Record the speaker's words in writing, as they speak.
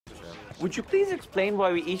Would you please explain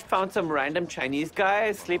why we each found some random Chinese guy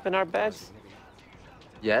asleep in our beds?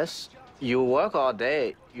 Yes, you work all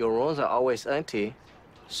day. Your rooms are always empty,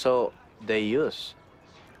 so they use.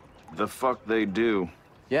 The fuck they do?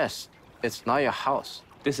 Yes, it's not your house.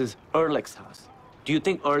 This is Ehrlich's house. Do you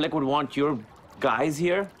think Ehrlich would want your guys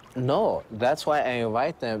here? No, that's why I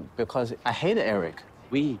invite them, because I hate Eric.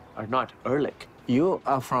 We are not Ehrlich. You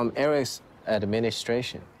are from Eric's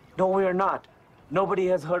administration. No, we are not. Nobody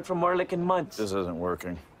has heard from Ehrlich in months. This isn't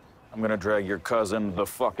working. I'm gonna drag your cousin the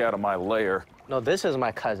fuck out of my lair. No, this is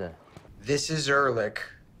my cousin. This is Ehrlich.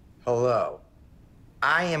 Hello.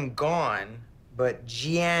 I am gone, but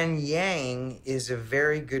Jian-Yang is a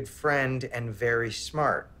very good friend and very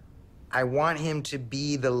smart. I want him to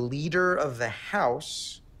be the leader of the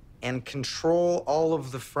house and control all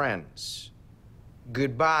of the friends.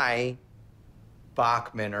 Goodbye,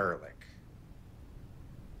 Bachman Ehrlich.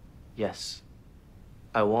 Yes,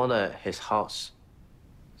 I want his house.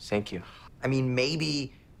 Thank you. I mean,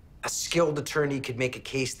 maybe a skilled attorney could make a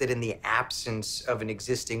case that in the absence of an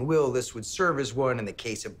existing will, this would serve as one in the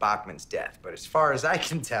case of Bachman's death. But as far as I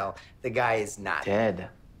can tell, the guy is not Dead.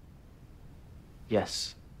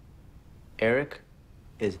 Yes. Eric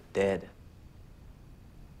is dead.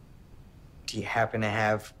 Do you happen to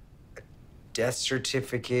have a death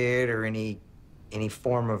certificate or any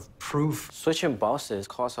form of proof? Switching bosses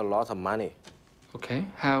costs a lot of money. Okay,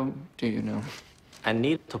 how do you know? I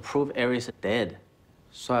need to prove Eric's dead.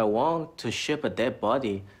 So I want to ship a dead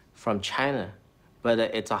body from China. But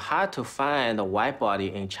it's hard to find a white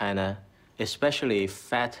body in China, especially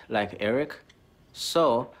fat like Eric.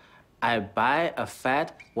 So I buy a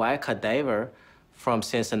fat white cadaver from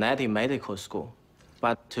Cincinnati Medical School.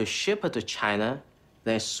 But to ship it to China,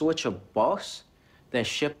 then switch a box, then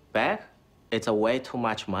ship back, it's way too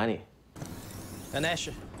much money. Ganesh,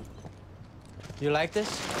 you like this?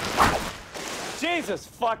 Jesus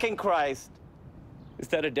fucking Christ! Is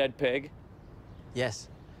that a dead pig? Yes,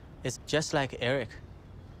 it's just like Eric.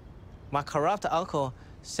 My corrupt uncle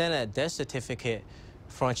sent a death certificate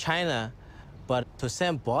from China, but to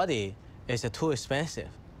send body is too expensive.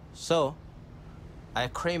 So I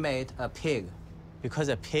cremate a pig because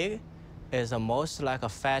a pig is most like a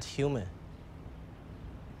fat human.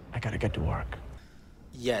 I gotta get to work.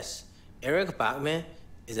 Yes, Eric Bachman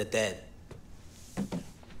is dead.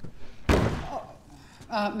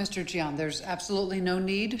 Mr. Jian, there's absolutely no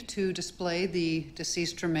need to display the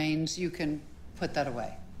deceased remains. You can put that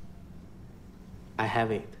away. I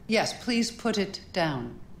have it. Yes, please put it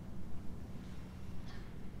down.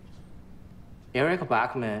 Eric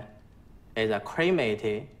Bachman is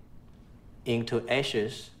cremated into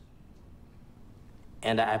ashes,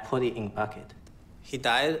 and I put it in bucket. He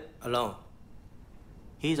died alone.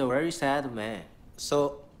 He's a very sad man.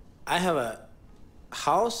 So I have a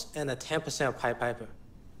house and a 10% Pied Piper.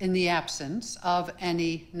 In the absence of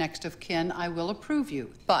any next of kin, I will approve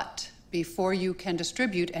you. But before you can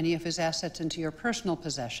distribute any of his assets into your personal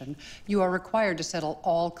possession, you are required to settle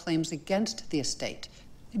all claims against the estate.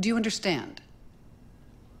 Do you understand?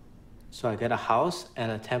 So I get a house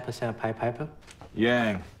and a 10% Pied Piper?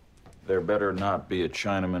 Yang, there better not be a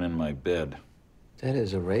Chinaman in my bed. That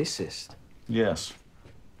is a racist. Yes.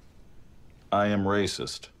 I am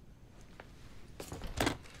racist.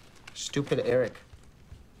 Stupid Eric.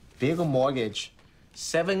 Big mortgage,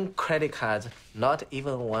 7 credit cards, not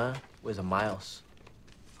even one with miles.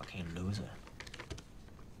 Fucking loser.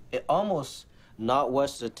 It almost not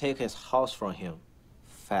worth to take his house from him.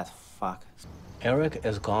 Fat fuck. Eric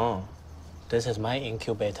is gone. This is my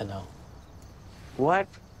incubator now. What?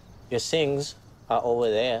 Your things are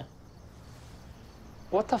over there.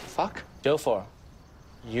 What the fuck? Therefore,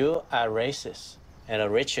 you are racist,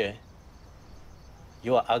 and Richard,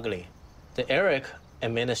 you are ugly. The Eric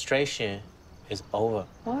administration is over.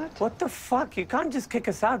 What? What the fuck? You can't just kick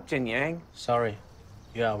us out, Jian-Yang. Sorry,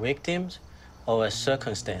 you are victims of a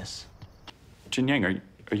circumstance. Jian-Yang,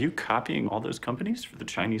 are you copying all those companies for the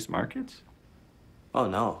Chinese markets? Oh,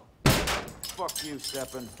 no. Fuck you,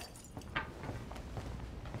 Steppen.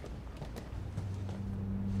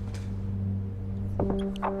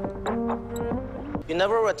 You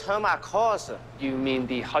never return my calls. You mean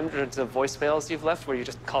the hundreds of voicemails you've left where you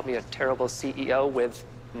just called me a terrible CEO with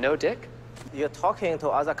no dick? You're talking to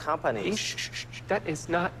other companies. Shh. That is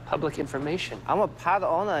not public information. I'm a part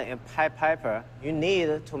owner in Pied Piper. You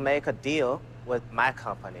need to make a deal with my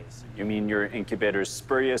companies. You mean your incubator's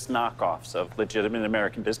spurious knockoffs of legitimate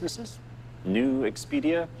American businesses? New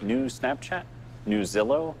Expedia, new Snapchat, new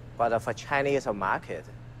Zillow? But for Chinese market,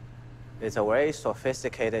 it's a very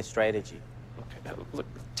sophisticated strategy. Look,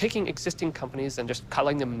 taking existing companies and just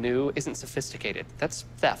calling them new isn't sophisticated. That's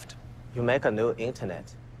theft. You make a new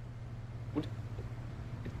internet.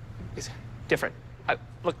 It's different.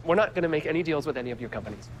 Look, we're not going to make any deals with any of your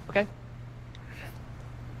companies, okay?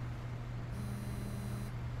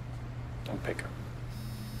 Don't pick her.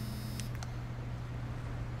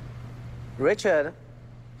 Richard,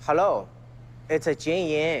 hello. It's a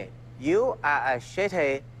Jian-Yang. You are a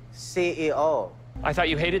shitty CEO. I thought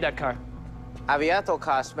you hated that car. Aviato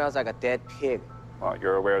car smells like a dead pig. Well,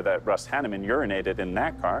 you're aware that Russ Hanneman urinated in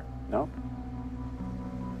that car, no?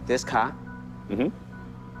 This car? Mm-hmm.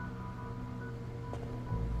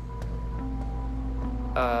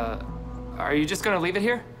 Are you just gonna leave it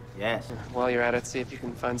here? Yes. While you're at it, see if you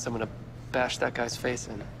can find someone to bash that guy's face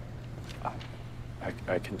in.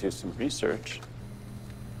 I can do some research.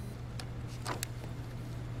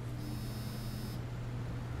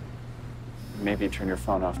 Maybe turn your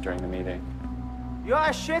phone off during the meeting. You're a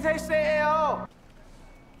shitty CEO!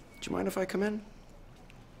 Do you mind if I come in?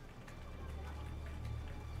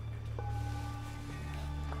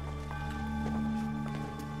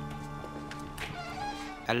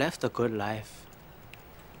 I left a good life.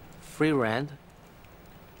 Free rent,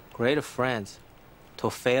 great friends, to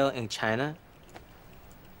fail in China.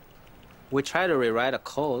 We try to rewrite a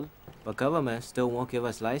code, but government still won't give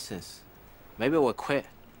us license. Maybe we'll quit.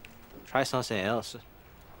 Try something else.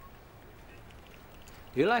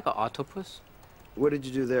 Do you like an octopus? What did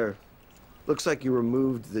you do there? Looks like you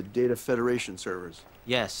removed the Data Federation servers.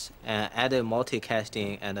 Yes, and added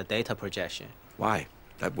multicasting and a data projection. Why?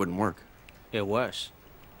 That wouldn't work. It works.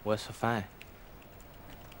 Works fine.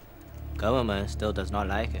 Government still does not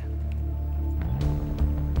like it.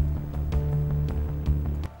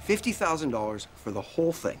 $50,000 for the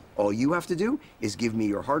whole thing. All you have to do is give me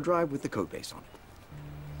your hard drive with the code base on it.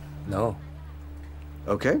 No.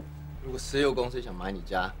 Okay? 如果石油公司想买你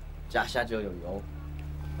家，家下就有油。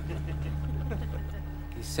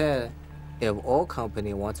 He said, if oil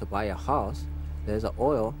company wants to buy a house, there's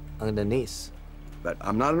oil underneath. But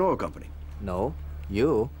I'm not an oil company. No,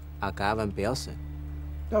 you are Gavin Belson.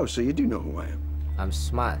 Oh, so you do know who I am. I'm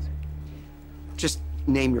smart. Just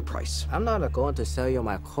name your price. I'm not going to sell you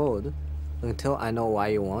my code until I know why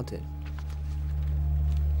you want it.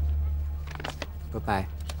 Goodbye.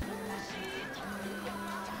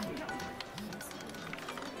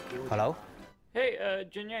 Hello? Hey,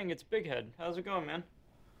 Jian-Yang, it's Big Head. How's it going, man?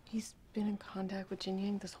 He's been in contact with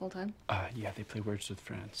Jian-Yang this whole time? Yeah, they play Words with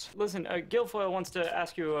Friends. Listen, Guilfoyle wants to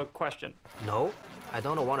ask you a question. No, I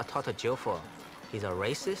don't want to talk to Jill. He's a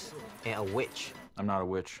racist and a witch. I'm not a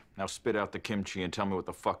witch. Now spit out the kimchi and tell me what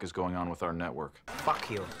the fuck is going on with our network. Fuck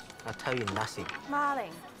you. I'll tell you nothing.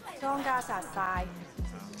 Marling, 莊家殺晒。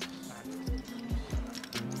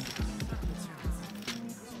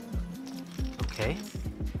 Okay,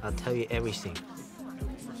 I'll tell you everything.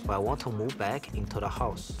 But I want to move back into the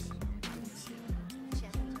house.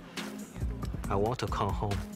 I want to come home.